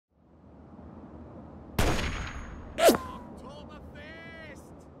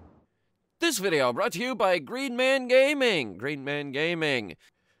this video brought to you by Green Man Gaming. Green Man Gaming.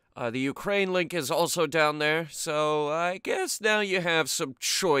 The Ukraine link is also down there, so I guess now you have some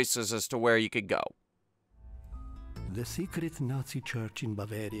choices as to where you could go. The secret Nazi church in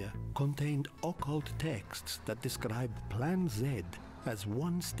Bavaria contained occult texts that described Plan Z as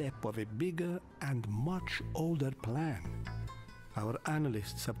one step of a bigger and much older plan. Our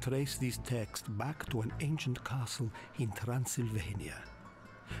analysts have traced these texts back to an ancient castle in Transylvania,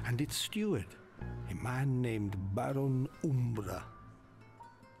 and its steward, a man named Baron Umbra.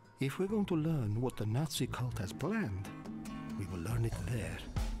 If we're going to learn what the Nazi cult has planned, we will learn it there.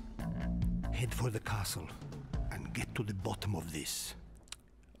 Head for the castle and get to the bottom of this.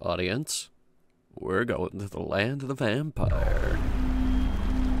 Audience, we're going to the land of the vampire.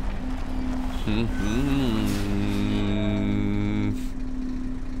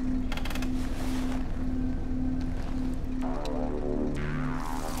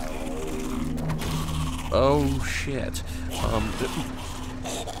 Oh shit.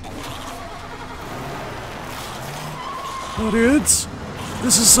 Audience,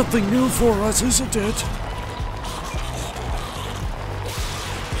 this is something new for us, isn't it?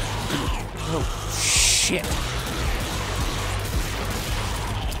 Oh shit.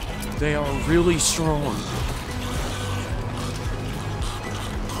 They are really strong.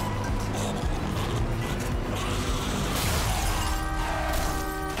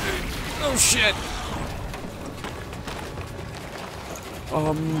 Oh shit.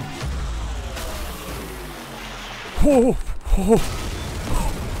 Oh.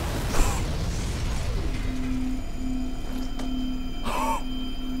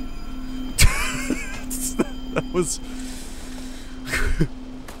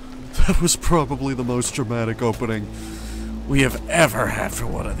 That was probably the most dramatic opening we have ever had for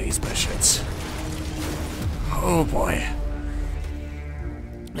one of these missions. Oh boy.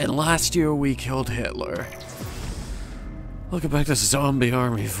 And last year we killed Hitler. Looking back to Zombie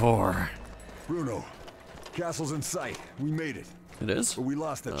Army 4. Bruno, castle's in sight. We made it. It is? But we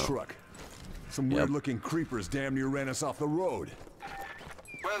lost the truck. Some weird-looking creepers damn near ran us off the road.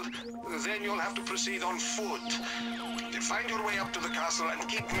 Well, then you'll have to proceed on foot. Find your way up to the castle and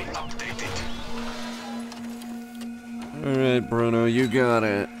keep me updated. Alright, Bruno, you got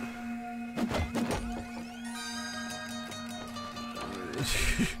it.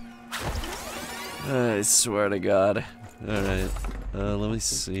 I swear to God. Alright, let me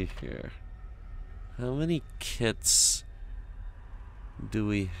see here. How many kits do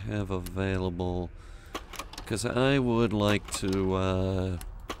we have available? Because I would like to,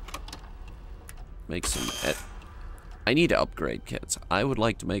 make some... I need to upgrade kits. I would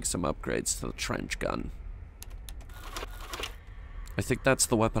like to make some upgrades to the trench gun. I think that's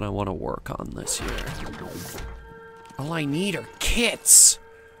the weapon I want to work on this year. All I need are kits!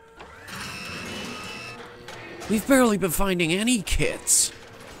 We've barely been finding any kits!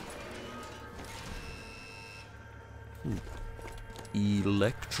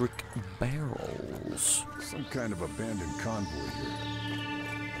 Electric barrels. Some kind of abandoned convoy here.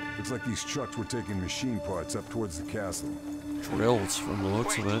 Looks like these trucks were taking machine parts up towards the castle. Drills, from the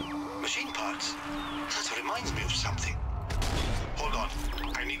looks of it. Machine parts? That reminds me of something. Hold on,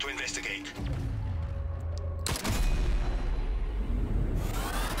 I need to investigate.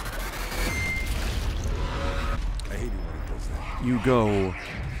 I hate it when he does that. You go.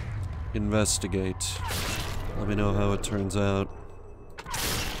 Investigate. Let me know how it turns out.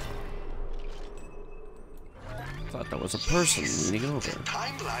 Thought that was a person leaning over. The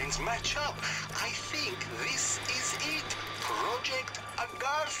timelines match up. I think this is it. Project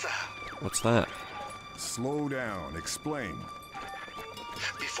Agartha. What's that? Slow down. Explain.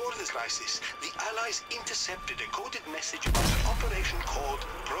 Before the crisis, the Allies intercepted a coded message about an operation called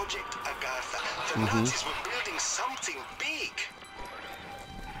Project Agartha. The Nazis were building something big.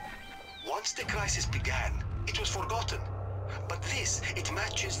 Once the crisis began, it was forgotten. But this, it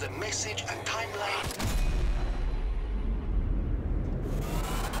matches the message and timeline.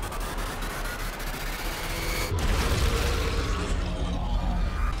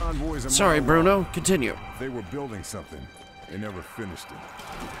 Sorry, Bruno. Continue. They were building something. They never finished it.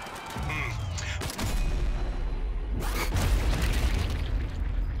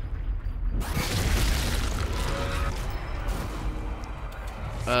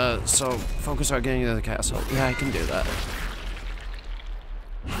 So focus on getting to the castle. Yeah, I can do that.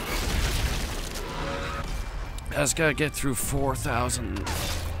 I just gotta get through 4,000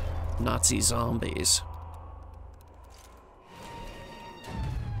 Nazi zombies.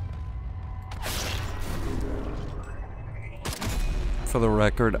 For the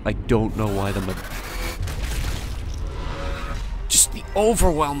record, I don't know why the... Just the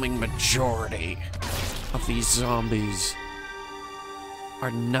overwhelming majority of these zombies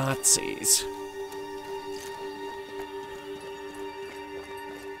are Nazis.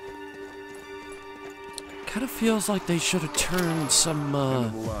 Kind of feels like they should have turned some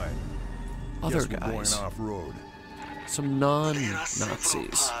other guys, off-road. some There are non-Nazis. several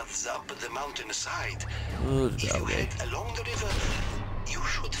paths up the mountainside. Oh, If you doggy. head along the river, you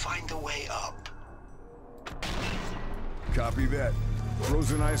should find a way up. Copy that.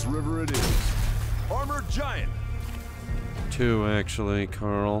 Frozen Ice River it is. Armored Giant! 2, actually,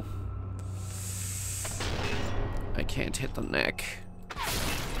 Carl. I can't hit the neck.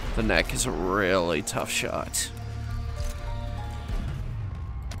 The neck is a really tough shot.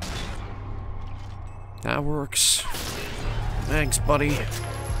 That works. Thanks, buddy,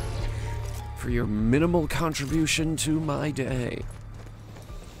 for your minimal contribution to my day.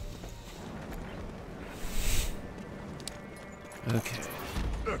 Okay.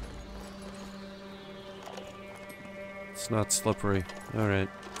 It's not slippery. Alright,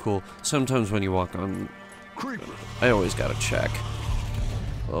 cool. Sometimes when you walk on, Creeper! I always gotta check.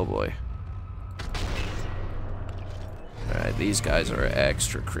 Oh boy. Alright, these guys are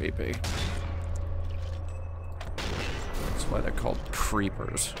extra creepy. That's why they're called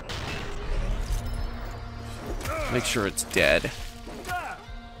creepers. Make sure it's dead. I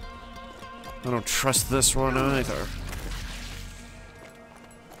don't trust this one either.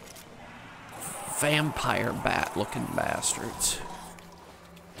 Vampire bat looking bastards.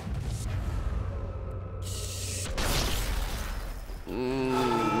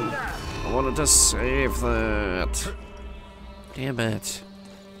 I wanted to save that. Damn it.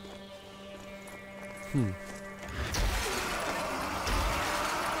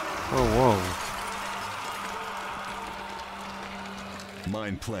 Oh, whoa.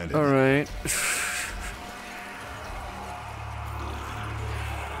 Mine planted. Alright.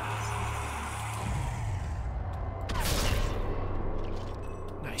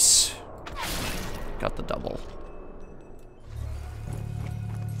 Nice. Got the double.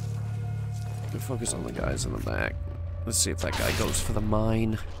 Focus on the guys in the back. Let's see if that guy goes for the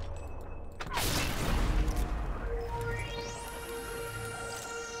mine.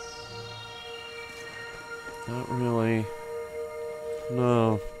 Not really.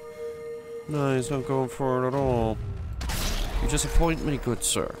 No. No, he's not going for it at all. You disappoint me, good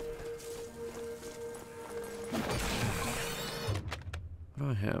sir. What do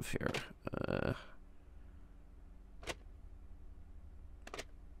I have here?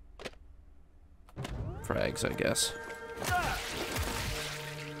 Frags, I guess.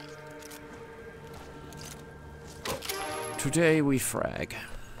 Today we frag.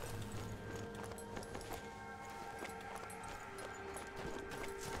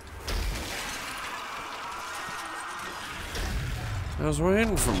 I was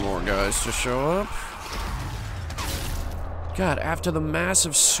waiting for more guys to show up. God, after the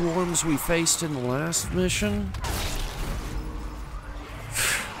massive swarms we faced in the last mission,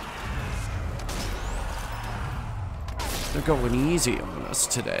 they're going easy on us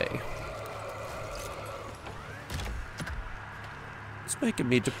today. It's making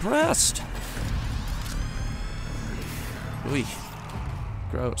me depressed. Ooh,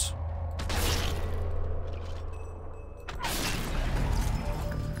 gross.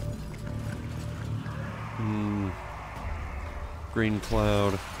 Green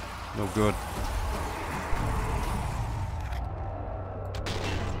cloud, no good.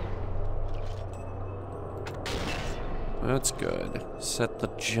 That's good. Set the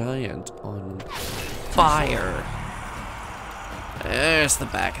giant on fire. There's the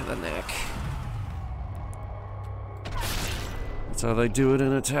back of the neck. That's how they do it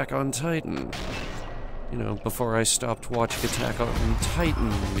in Attack on Titan. You know, before I stopped watching Attack on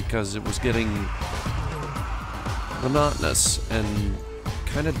Titan because it was getting monotonous and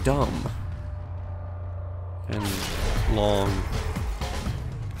kind of dumb and long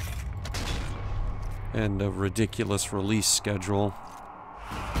and a ridiculous release schedule.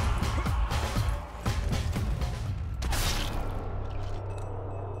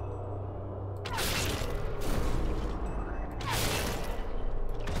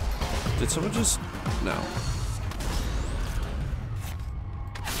 Did someone just... No.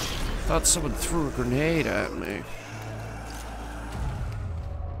 Thought someone threw a grenade at me.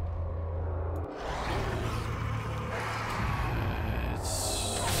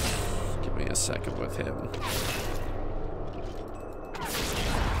 Give me a second with him.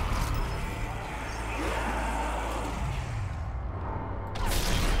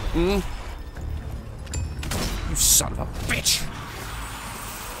 You son of a bitch!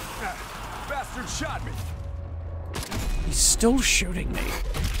 Bastard shot me! He's still shooting me.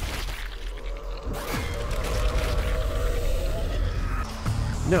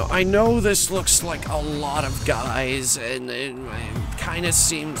 No, I know this looks like a lot of guys, and it kind of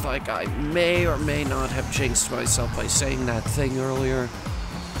seems like I may or may not have jinxed myself by saying that thing earlier.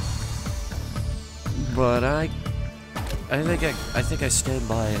 But I think I stand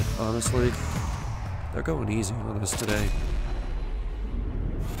by it, honestly. They're going easy on us today.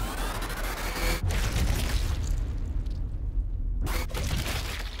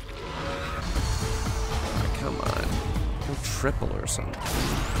 Come on. Go triple or something.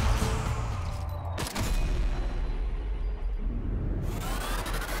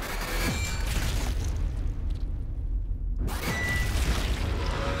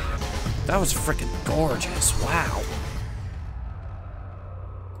 That was freaking gorgeous. Wow.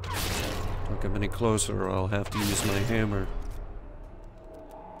 Don't come any closer or I'll have to use my hammer.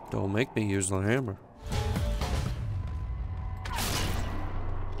 Don't make me use the hammer.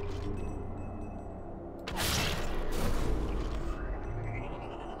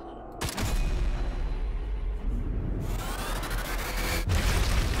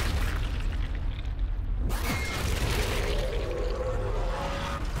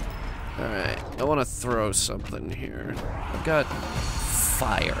 Alright, I want to throw something here. I've got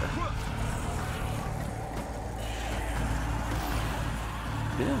fire.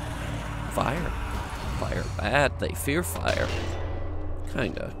 Yeah, fire. Fire bad, they fear fire.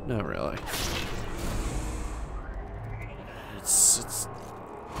 Kinda, not really. It's...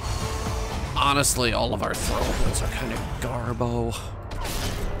 Honestly, all of our throwables are kind of garbo.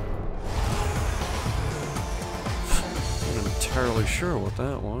 I'm not entirely sure what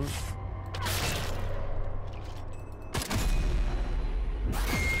that was.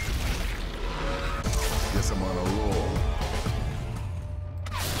 Guess I'm on a roll.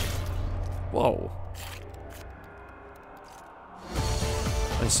 Whoa.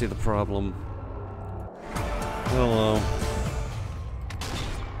 I see the problem. Hello.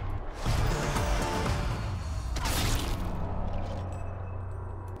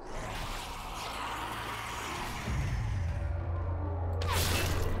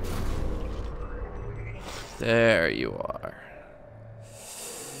 There you are.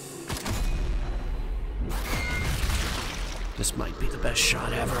 This might be the best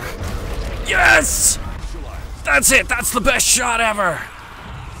shot ever. Yes! That's it! That's the best shot ever!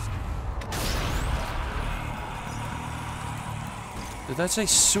 Did that say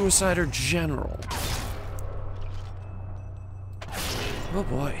suicide or general? Oh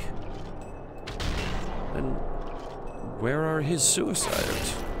boy. And where are his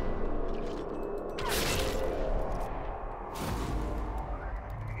suiciders?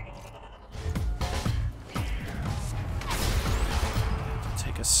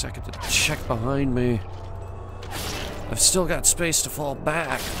 A second to check behind me. I've still got space to fall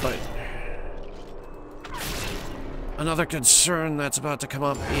back, but another concern that's about to come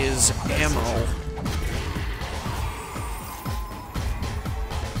up is ammo.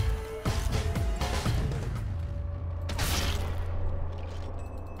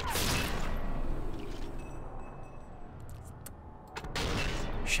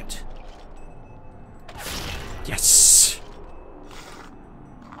 Shit. Yes!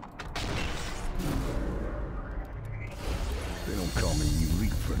 They don't call me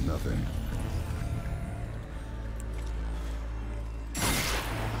elite for nothing.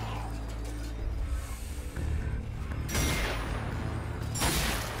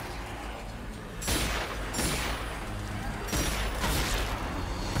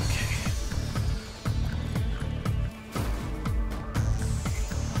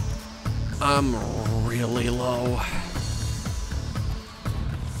 I'm really low.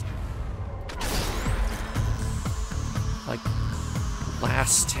 Like,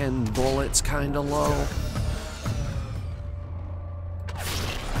 last 10 bullets kinda low.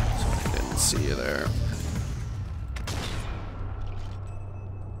 So I didn't see you there.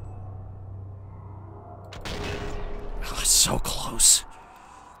 Oh, so close.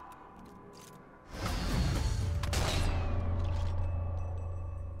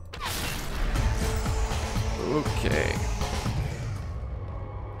 Okay.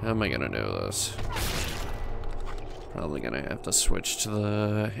 How am I gonna do this? Probably gonna have to switch to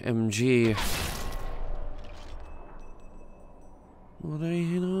the MG. But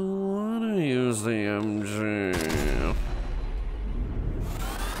I don't wanna use the MG.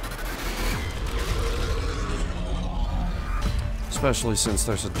 Especially since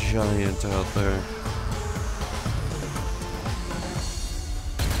there's a giant out there.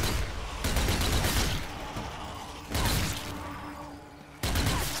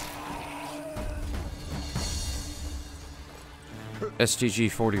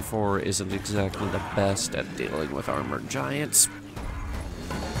 STG-44 isn't exactly the best at dealing with armored giants.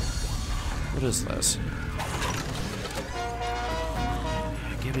 What is this?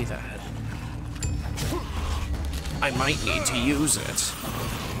 Give me that. I might need to use it.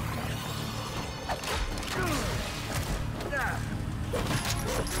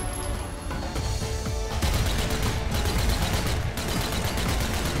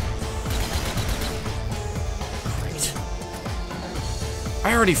 Great.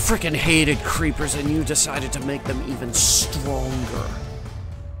 I already freaking hated creepers and you decided to make them even stronger.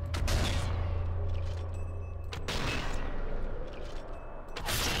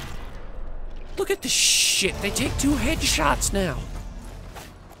 Look at this shit. They take 2 headshots now.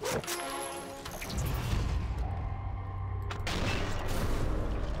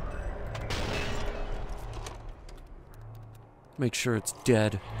 Make sure it's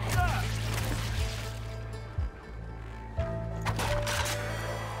dead.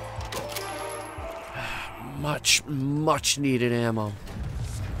 Much needed ammo.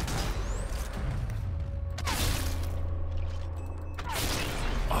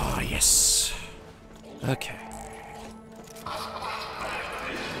 Oh, yes. Okay.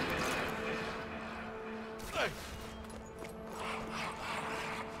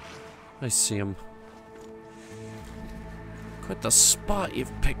 I see him. Quite the spot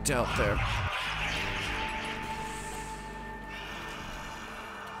you've picked out there.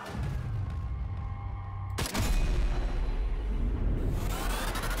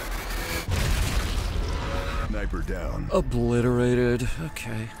 Sniper down. Obliterated.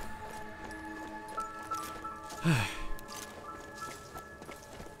 Okay.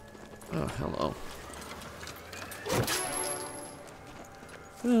 Oh, hello.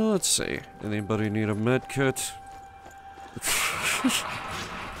 Well, let's see. Anybody need a med kit?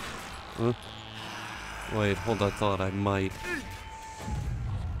 Huh? Wait, hold on, I thought I might.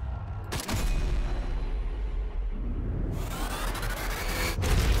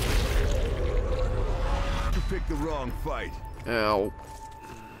 You picked the wrong fight. Ow.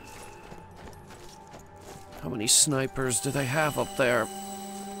 How many snipers do they have up there?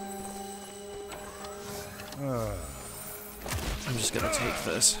 I'm just gonna take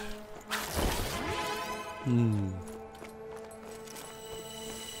this. No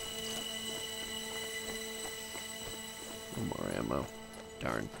more ammo.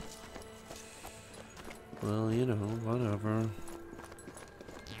 Darn. Well, you know, whatever.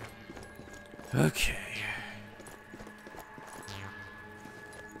 Okay.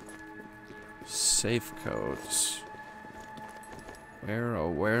 Safe codes. Where, oh,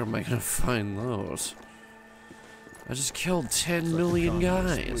 where am I gonna find those? I just killed 10 million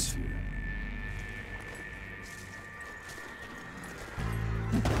guys.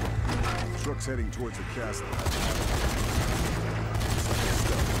 Truck's heading towards the castle.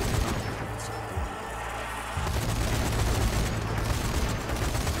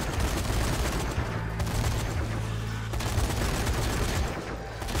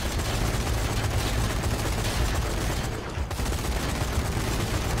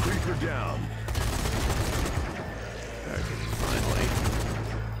 Creeper down. Finally.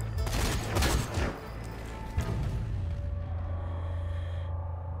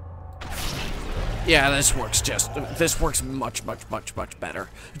 Yeah, this works much better.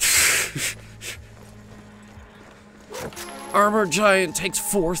 Armored Giant takes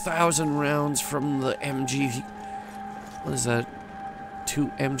 4,000 rounds from the MG... What is that? 2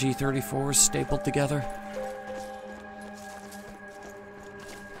 MG34s stapled together?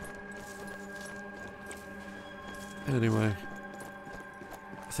 Anyway,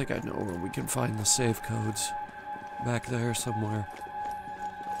 I think I know where we can find the save codes. Back there somewhere.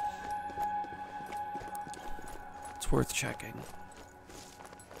 It's worth checking.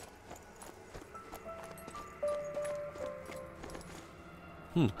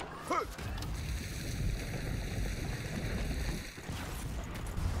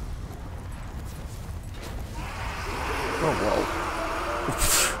 Oh, whoa.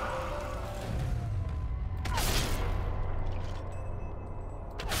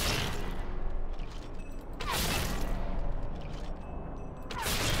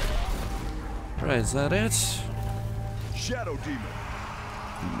 Right, is that it? Shadow Demon.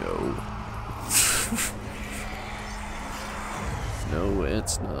 No. No,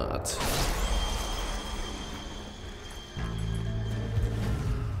 it's not.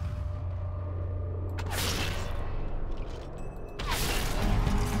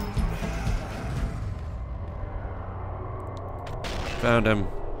 Found him.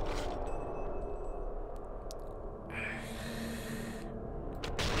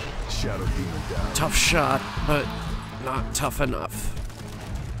 Shadow Demon down. Tough shot, but not tough enough.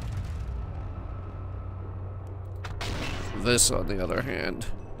 This, on the other hand,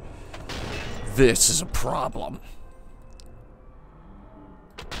 this is a problem.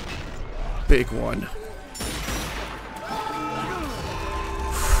 Big one.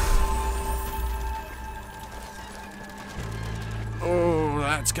 Oh,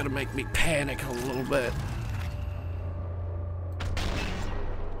 that's gonna make me panic a little bit.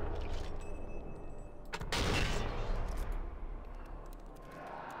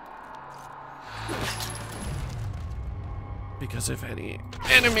 Because if any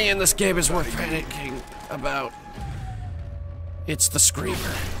enemy in this game is worth panicking about, it's the Screamer.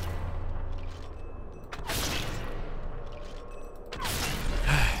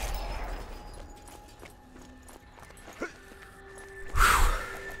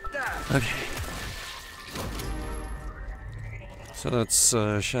 Okay. So that's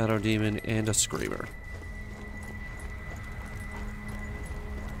a Shadow Demon and a Screamer.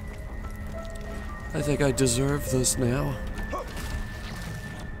 I think I deserve this now.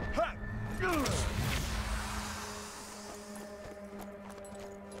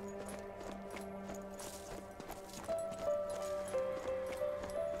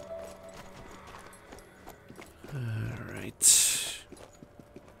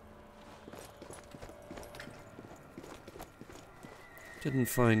 Didn't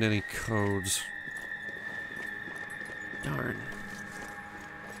find any codes. Darn.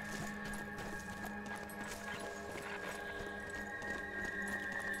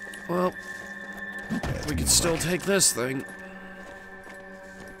 Well, we can still take this thing.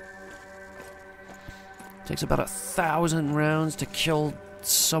 Takes about 1,000 rounds to kill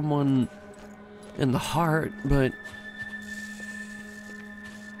someone in the heart, but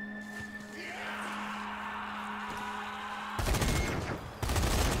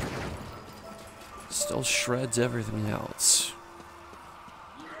still shreds everything else.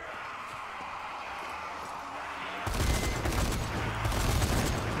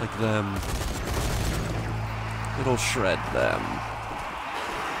 Like them. It'll shred them.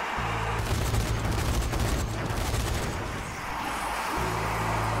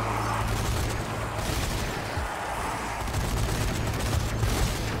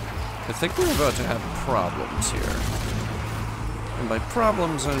 I think we're about to have problems here. And by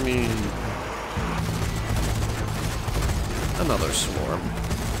problems, I mean another swarm.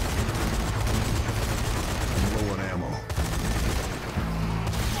 Low on ammo.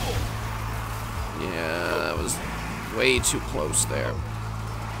 Yeah, that was way too close there.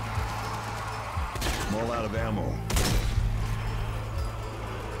 I'm all out of ammo.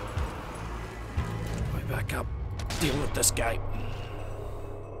 Way back up. Deal with this guy.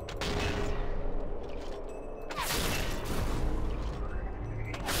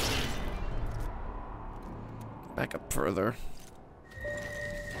 Back up further.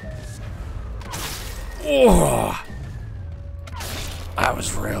 Oh! That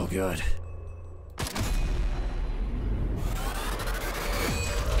was real good.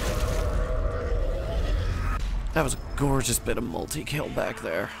 That was a gorgeous bit of multi-kill back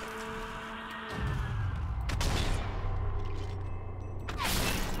there.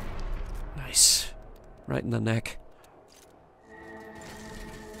 Nice. Right in the neck.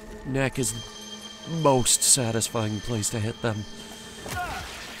 Neck is most satisfying place to hit them.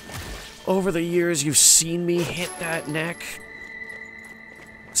 Over the years, you've seen me hit that neck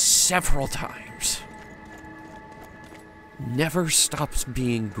several times. Never stops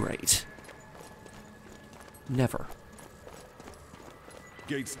being great. Never.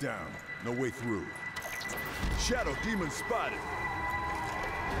 Gates down. No way through. Shadow Demon spotted.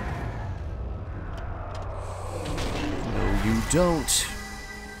 No, you don't.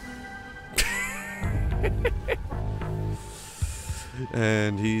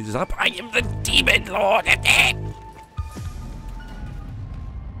 And he's up. I am the Demon Lord.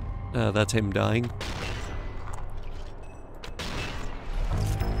 That's him dying.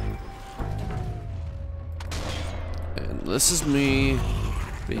 And this is me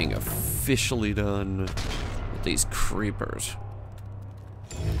being officially done with these creepers.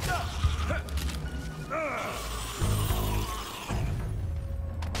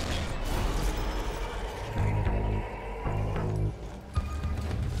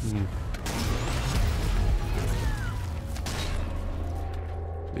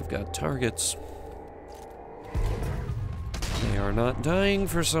 We've got targets. They are not dying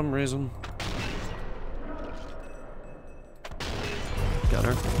for some reason. Got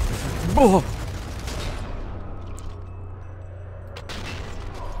her. Oh!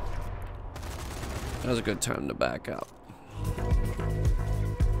 That was a good time to back up.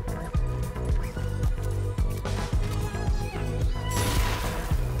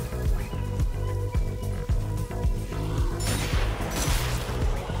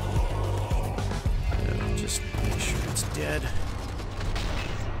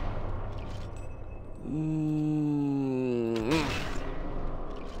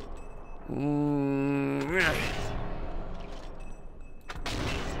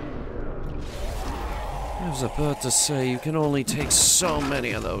 was about to say, you can only take so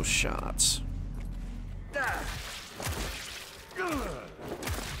many of those shots.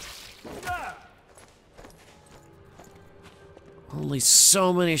 Only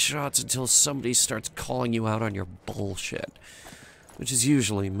so many shots until somebody starts calling you out on your bullshit. Which is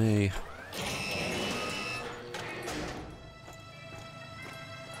usually me.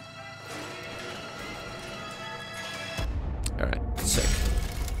 Alright, sick.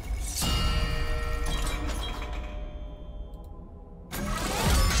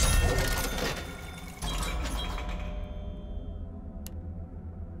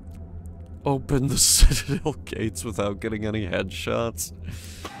 Open the Citadel gates without getting any headshots.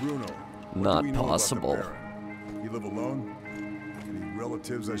 Bruno, Not possible. You live alone? Any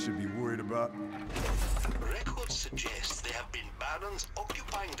relatives I should be worried about? Records suggest there have been barons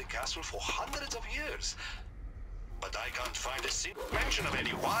occupying the castle for hundreds of years. But I can't find a single mention of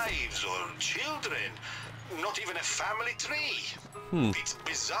any wives or children. Not even a family tree. It's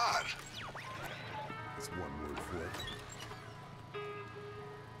bizarre. That's one word for it.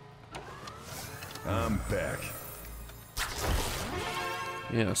 I'm back.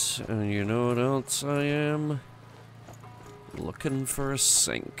 Yes, and you know what else I am? Looking for a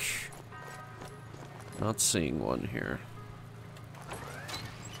sink. Not seeing one here.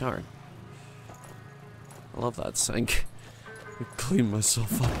 Darn. I love that sink. I clean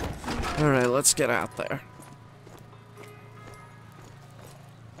myself up. Alright, let's get out there.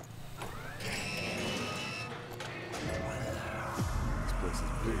 This place is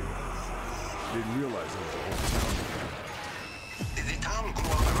big. I didn't realize there was a whole town. The town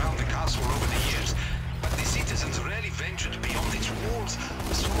grew up around the castle over the years, but the citizens rarely ventured beyond its walls,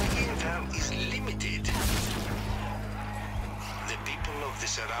 so intel is limited. The people of the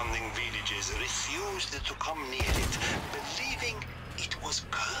surrounding villages refused to come near it, believing it was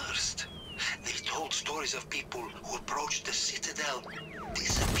cursed. They told stories of people who approached the citadel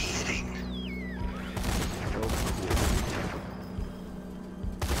disappearing.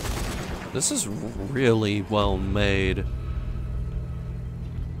 This is really well made.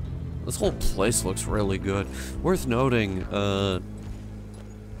 This whole place looks really good. Worth noting,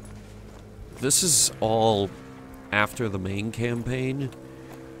 this is all after the main campaign.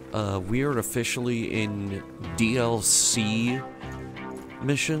 We are officially in DLC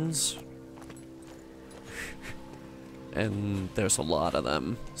missions. And there's a lot of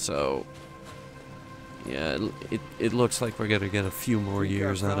them, so yeah, it looks like we're gonna get a few more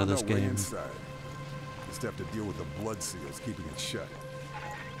years out of this game. Just have to deal with the blood seals keeping it shut.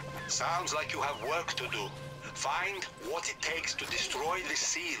 Sounds like you have work to do. Find what it takes to destroy the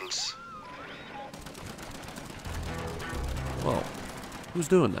seals. Whoa, who's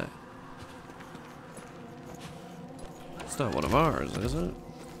doing that? It's not one of ours, is it?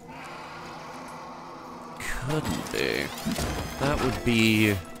 Couldn't be. That would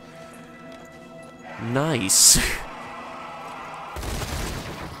be nice.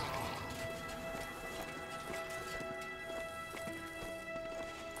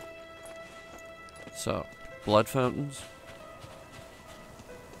 So, blood fountains.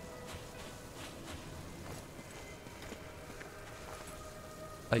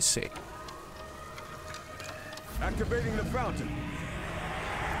 I see. Activating the fountain.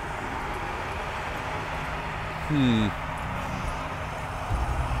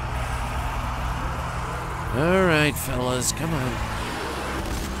 All right, fellas, come on.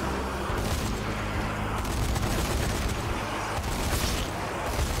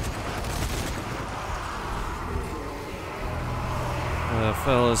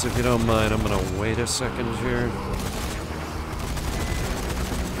 Fellas, if you don't mind, I'm gonna wait a second here.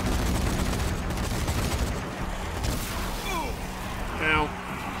 Ow.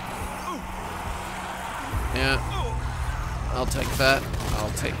 Yeah. I'll take that.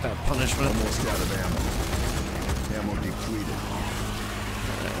 I'll take that punishment. Almost out of ammo. Ammo depleted.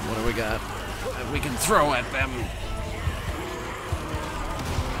 Alright, what do we got that we can throw at them?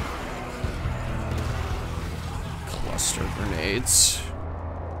 Cluster grenades.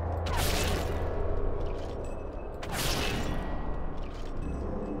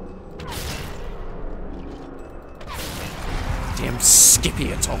 Damn Skippy,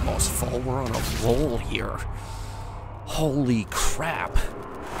 it's almost full. We're on a roll here. Holy crap.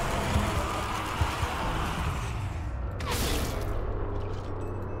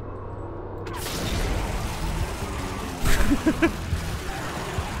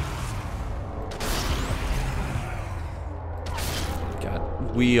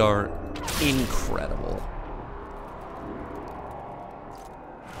 God, we are incredible.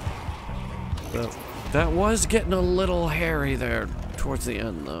 Well, that was getting a little hairy there towards the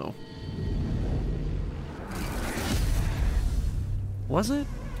end, though. Was it?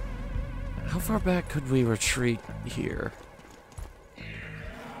 How far back could we retreat here?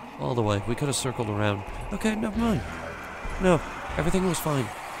 All the way. We could have circled around. Okay, never mind. No, everything was fine.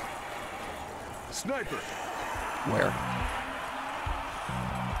 Sniper! Where?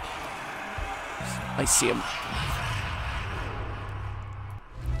 I see him.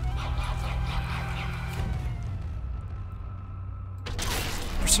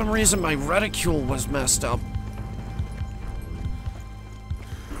 For some reason, my reticule was messed up.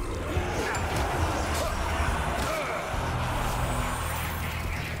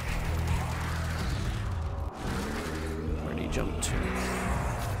 Where'd he jump to?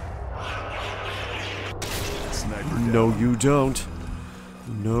 Sniper No, you don't.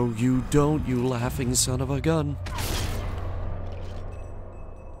 No, you don't, you laughing son of a gun.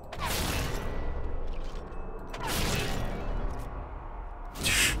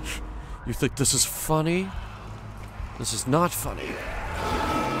 You think this is funny? This is not funny.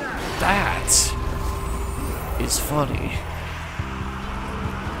 That is funny.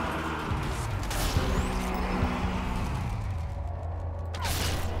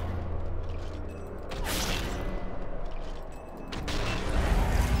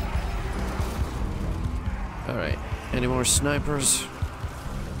 Alright, any more snipers?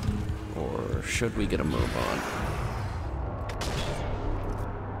 Or should we get a move on?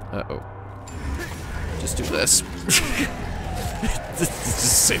 Uh-oh. Just do this. This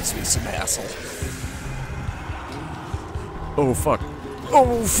just saves me some hassle. Oh, fuck.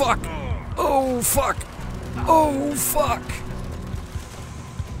 Oh, fuck! Oh, fuck! Oh, fuck!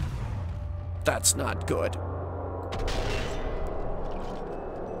 That's not good.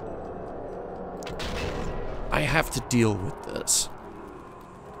 I have to deal with this.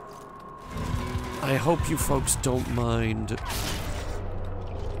 I hope you folks don't mind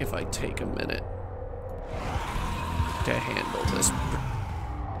if I take a minute to handle this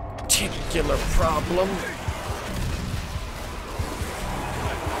particular problem.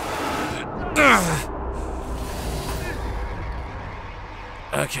 Ugh.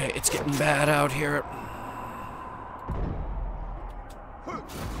 Okay, it's getting bad out here.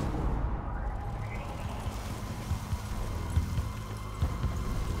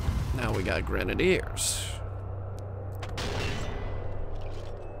 Now we got grenadiers.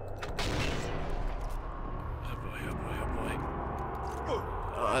 Oh boy, oh boy, oh boy.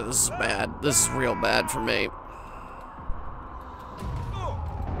 Oh, this is bad. This is real bad for me.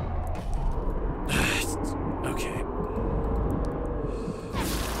 Okay.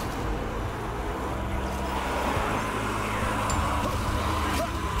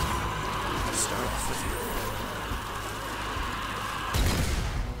 Start off with you.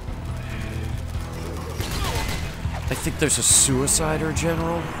 I think there's a suicider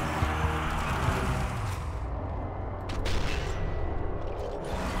general.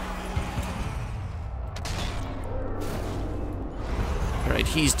 Alright,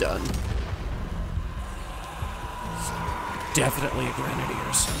 he's done. Definitely a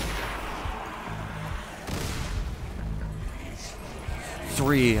grenadiers.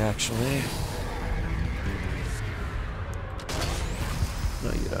 3, actually.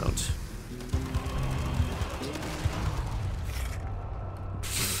 No, you don't.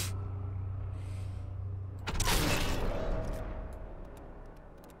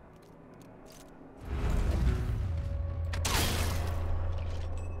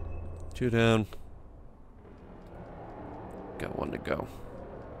 Two down. Got one to go.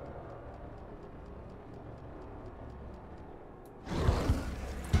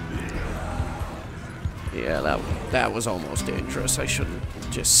 Yeah, that was almost dangerous. I shouldn't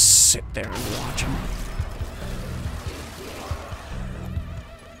just sit there and watch him.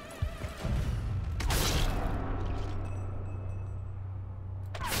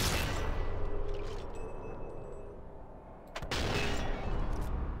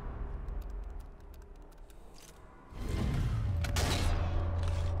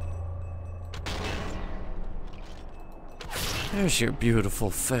 There's your beautiful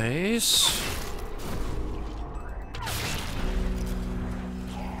face.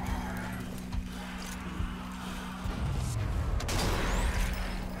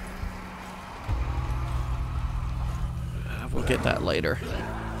 We'll get that later.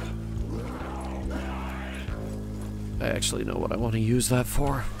 I actually know what I want to use that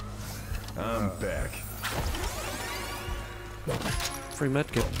for. I'm back. Free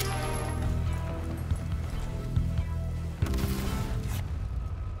medkit.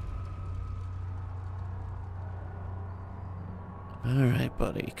 Alright,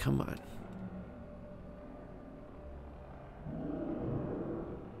 buddy, come on.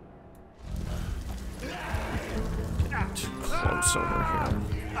 Getting too close what's over here.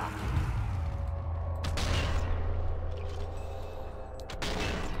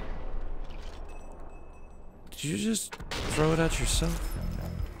 Did you just throw it at yourself?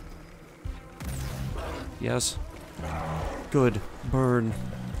 Yes. Good. Burn.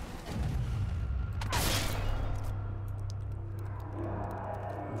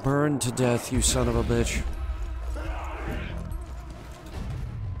 Burn to death, you son of a bitch.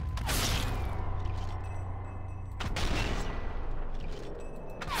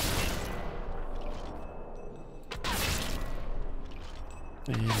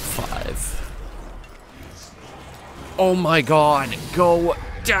 And 5. Oh my god, go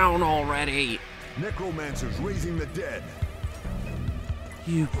down already! Necromancers raising the dead.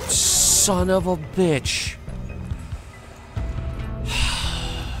 You son of a bitch.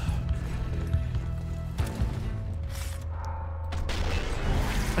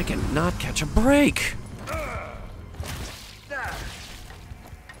 I cannot catch a break.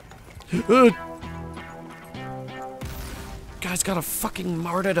 Guy's got a fucking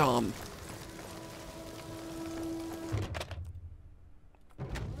martyrdom.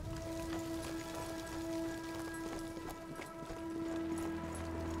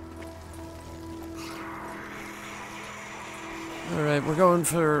 Alright, we're going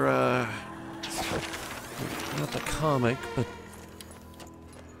for, not the comic, but...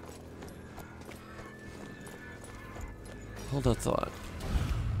 Hold that thought.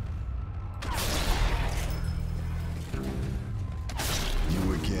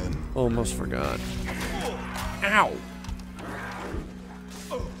 You again. Almost forgot. Ow!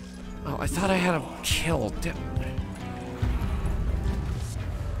 Oh, I thought I had him killed.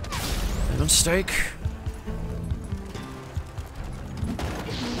 My mistake.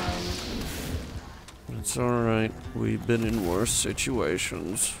 It's alright. We've been in worse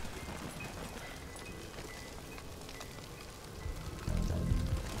situations.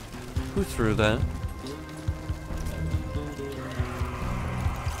 Who threw that?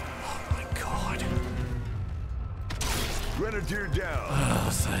 Oh my god. Grenadier down. Oh,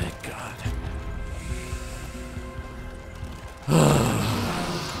 thank god.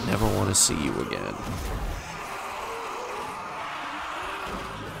 Never want to see you again.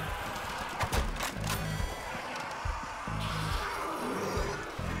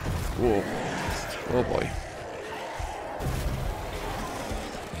 Whoa. Oh boy.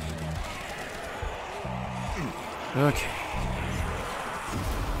 Okay.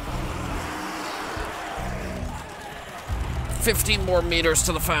 "15 more meters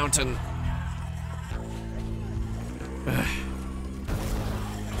to the fountain."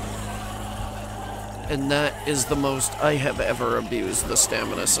 And that is the most I have ever abused the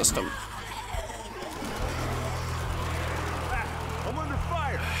stamina system. I'm under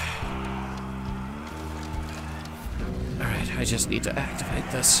fire. Alright, I just need to activate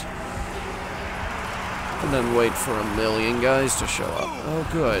this. And then wait for 1,000,000 guys to show up. Oh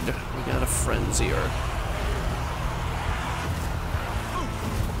good, we got a frenzier.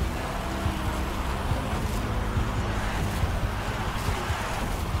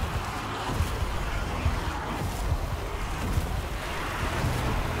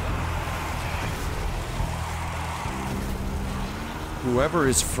 Whoever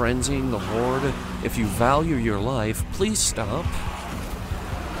is frenzying the Horde, if you value your life, please stop.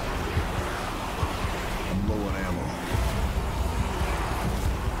 I'm low on ammo.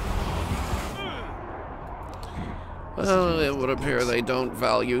 Well, it would appear they don't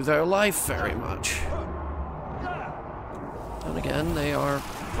value their life very much. And again, they are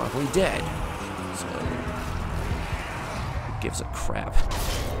probably dead. So, who gives a crap?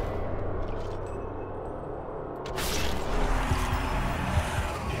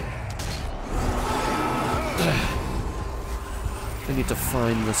 I need to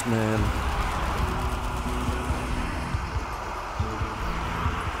find this man.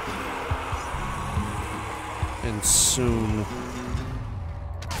 And soon.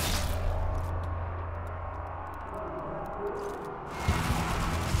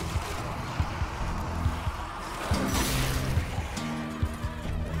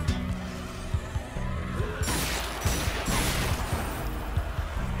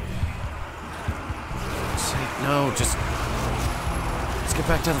 No, just... Let's get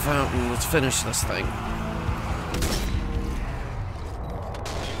back to the fountain. Let's finish this thing.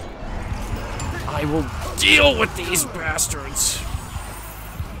 I will deal with these bastards.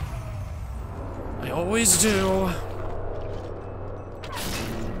 I always do.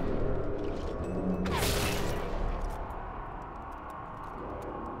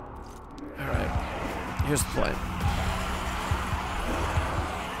 Alright. Here's the plan.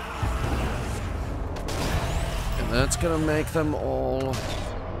 that's gonna make them all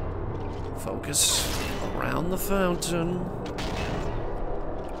focus around the fountain.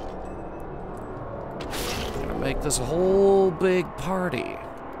 Gonna make this a whole big party.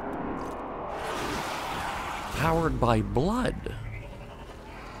 Powered by blood.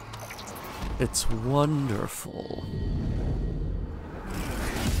 It's wonderful.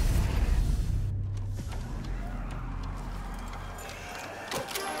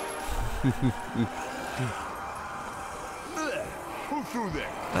 Who threw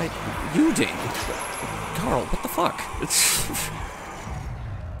that? You did. Carl, what the fuck?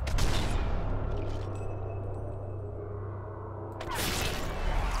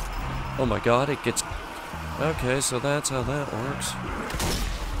 Oh my god, it gets... Okay, so that's how that works.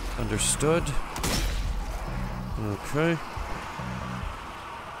 Understood. Okay.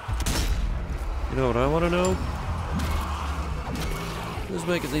 You know what I want to know? Who's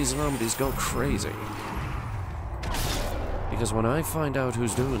making these zombies go crazy? Because when I find out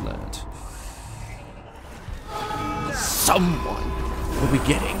who's doing that, someone will be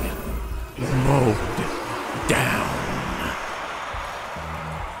getting mowed down.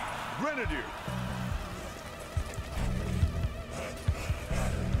 Grenadier!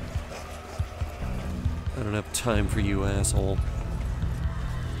 I don't have time for you, asshole.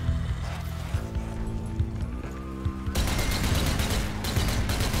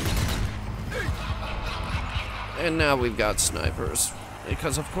 And now we've got snipers.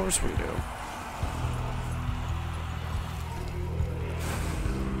 Because of course we do.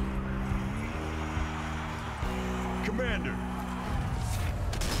 Commander!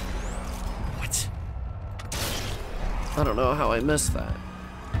 What? I don't know how I missed that.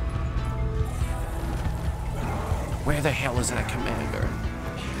 Where the hell is that commander?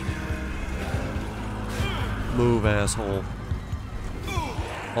 Move, asshole.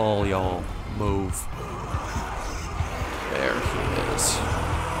 All y'all, move. There he is.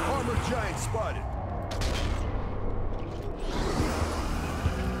 Armored giant spotted.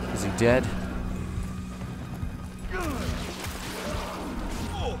 Is he dead?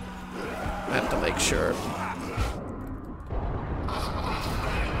 I have to make sure.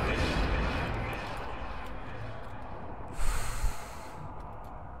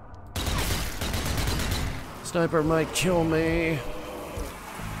 Sniper might kill me.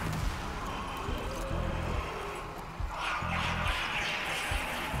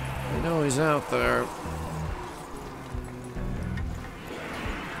 I know he's out there.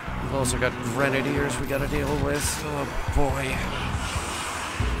 We've also got grenadiers we gotta deal with. Oh boy.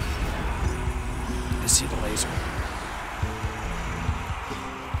 I see the laser.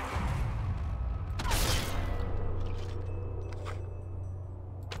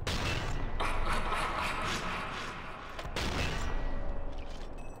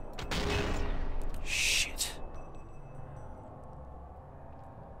 Shit.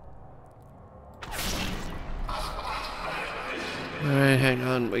 Alright, hang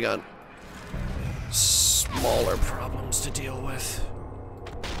on. We got smaller problems to deal with.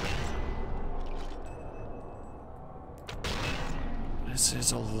 This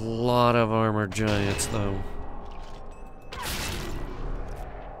is a lot of armored giants, though.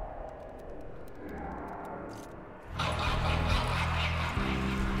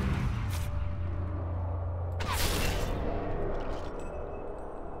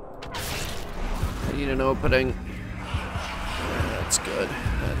 I need an opening. That's good.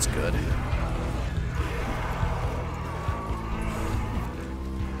 That's good.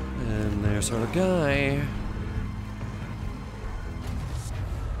 And there's our guy.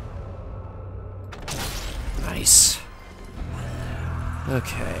 Nice.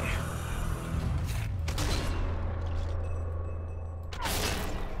 Okay.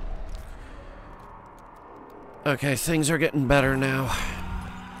 Okay, things are getting better now.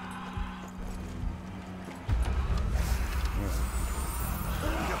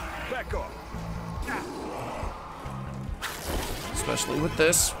 Back off. Especially with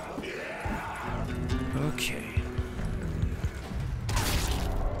this. Okay.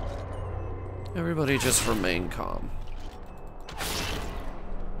 Everybody just remain calm.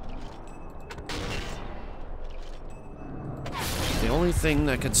 The only thing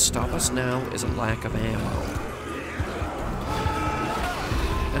that could stop us now is a lack of ammo.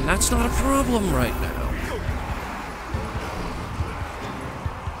 And that's not a problem right now.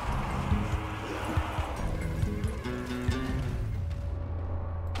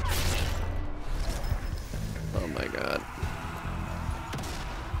 Oh my god.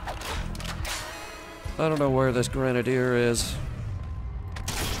 I don't know where this grenadier is.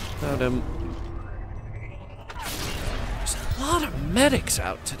 Found him. There's a lot of medics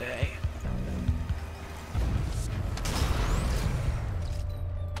out today.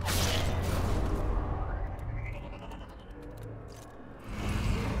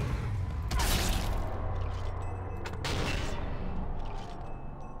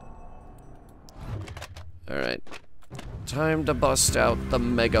 Time to bust out the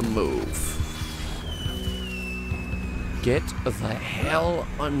mega move. Get the hell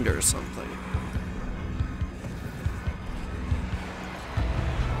under something.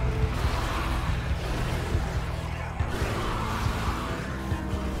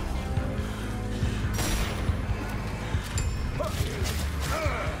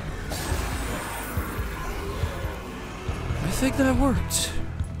 I think that worked.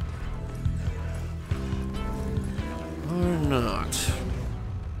 Or not.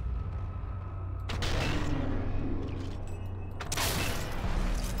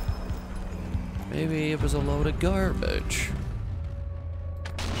 Maybe it was a load of garbage.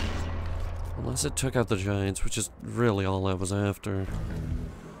 Unless it took out the giants, which is really all I was after.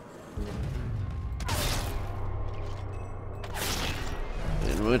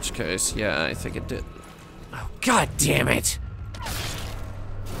 In which case, yeah, I think it did. Oh, god damn it!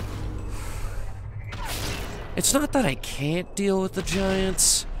 It's not that I can't deal with the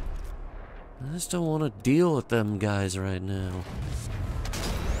giants. I just don't want to deal with them guys right now.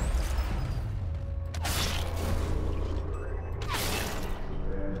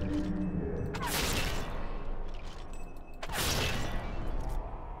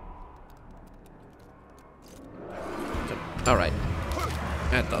 Alright.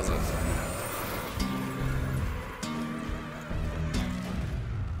 That does it.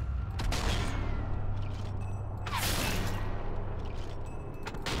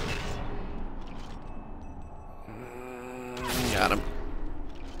 Got him.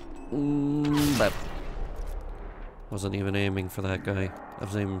 But wasn't even aiming for that guy. I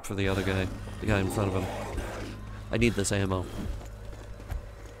was aiming for the other guy. The guy in front of him. I need this ammo.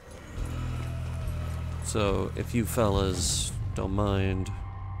 So, if you fellas don't mind.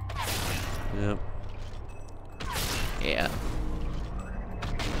 Yep. Yeah.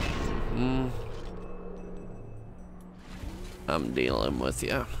 I'm dealing with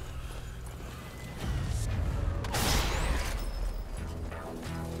you.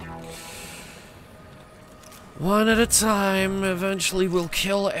 One at a time. Eventually we'll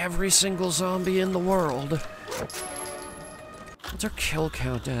kill every single zombie in the world. What's our kill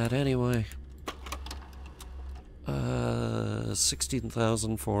count at anyway?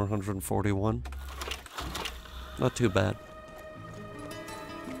 16,441. Not too bad.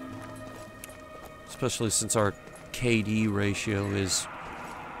 Especially since our KD ratio is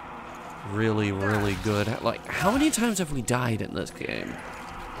really, really good. Like, how many times have we died in this game?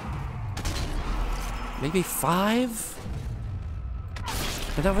 Maybe 5?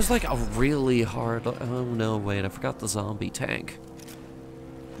 And that was like a really hard... Oh no, wait, I forgot the zombie tank.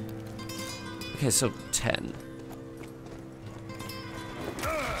 Okay, so 10.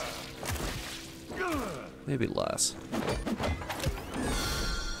 Maybe less.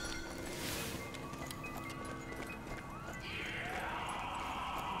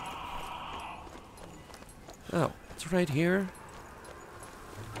 Oh, it's right here?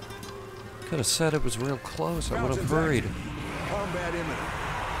 Could have said it was real close. I would have hurried. Combat imminent.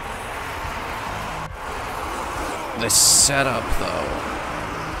 The setup, though.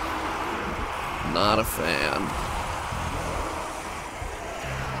 Not a fan.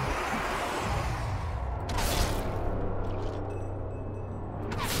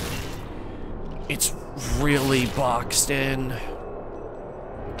 It's really boxed in.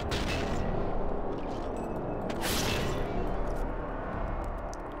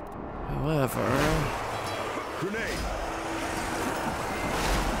 However, Grenade.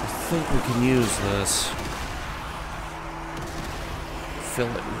 I think we can use this. Fill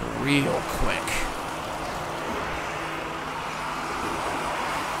it real quick.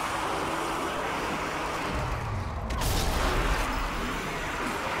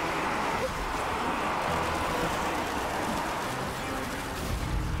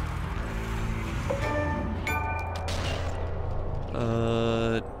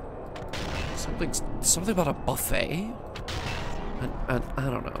 Something about a buffet? I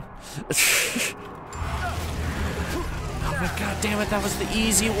don't know. Oh my god damn it, that was the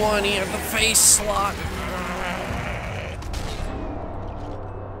easy one. He had the face slot.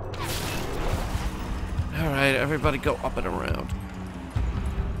 Alright, everybody go up and around.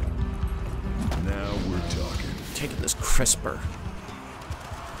 Now we're talking. Taking this crisper.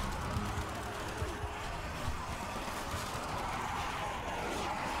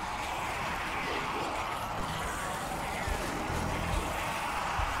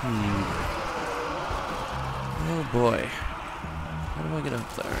 Oh boy. How do I get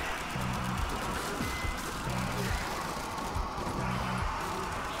up there?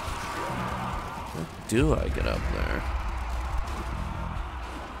 How do I get up there?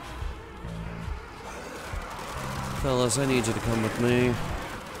 Fellas, I need you to come with me.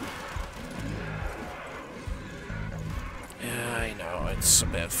 Yeah, I know, it's a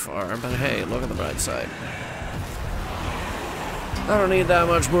bit far, but hey, look at the bright side. I don't need that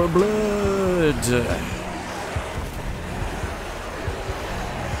much more blood.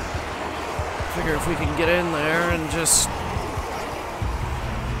 Figure if we can get in there and just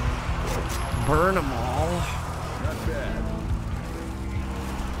burn them all. Not bad.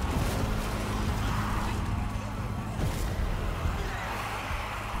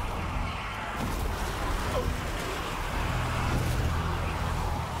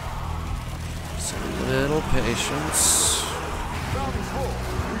 Just a little patience. Bounty's full.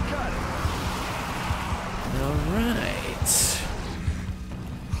 We got it. All right.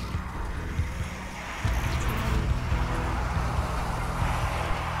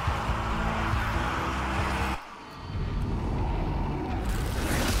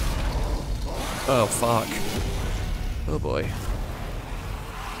 Oh, fuck. Oh, boy.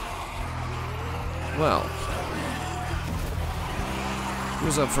 Well.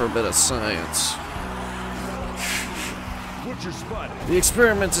 Who's up for a bit of science? Butcher spotted. The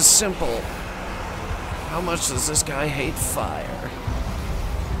experiment is simple. How much does this guy hate fire?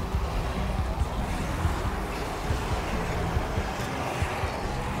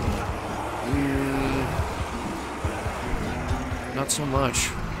 Not so much.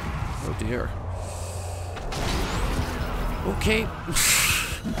 Oh, dear. Okay.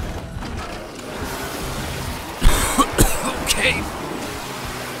 Okay.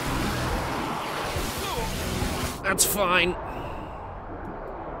 That's fine.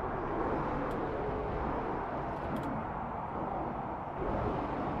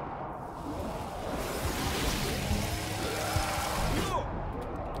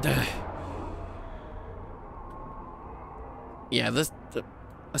 Yeah, this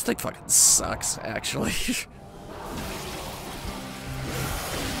thing fucking sucks, actually.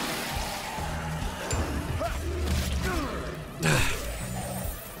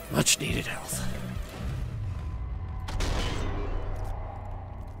 Much needed health.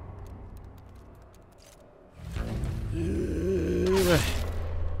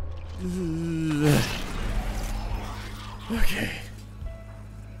 Okay.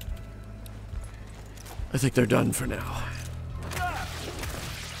 I think they're done for now.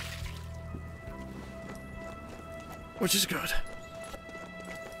 Which is good.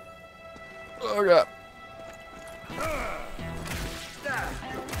 Oh god.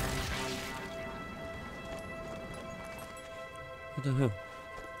 What the hell?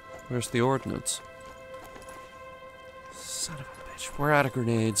 Where's the ordnance? Son of a bitch. We're out of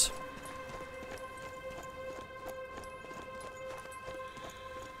grenades.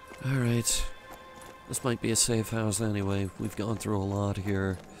 Alright. This might be a safe house anyway. We've gone through a lot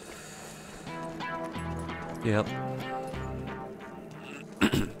here. Yep.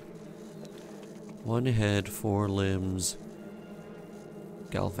 One head, 4 limbs.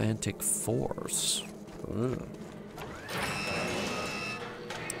 Galvantic force. Ugh.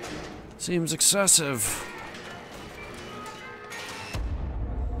 Seems excessive.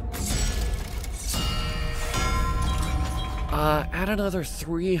 Add another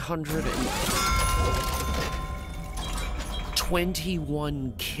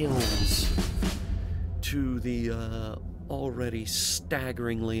 321 kills to the already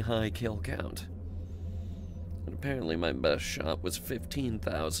staggeringly high kill count. And apparently my best shot was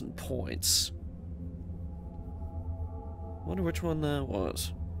 15,000 points. Wonder which one that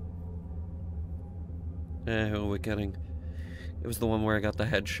was. Who are we kidding? It was the one where I got the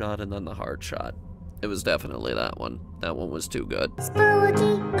headshot and then the hard shot. It was definitely that one. That one was too good.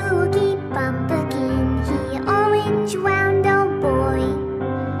 Spooky, oogie, bumpkin, he orange round old boy.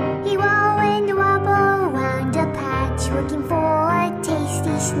 He roll and wobble round a patch looking for a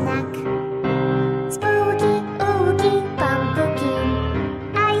tasty snack.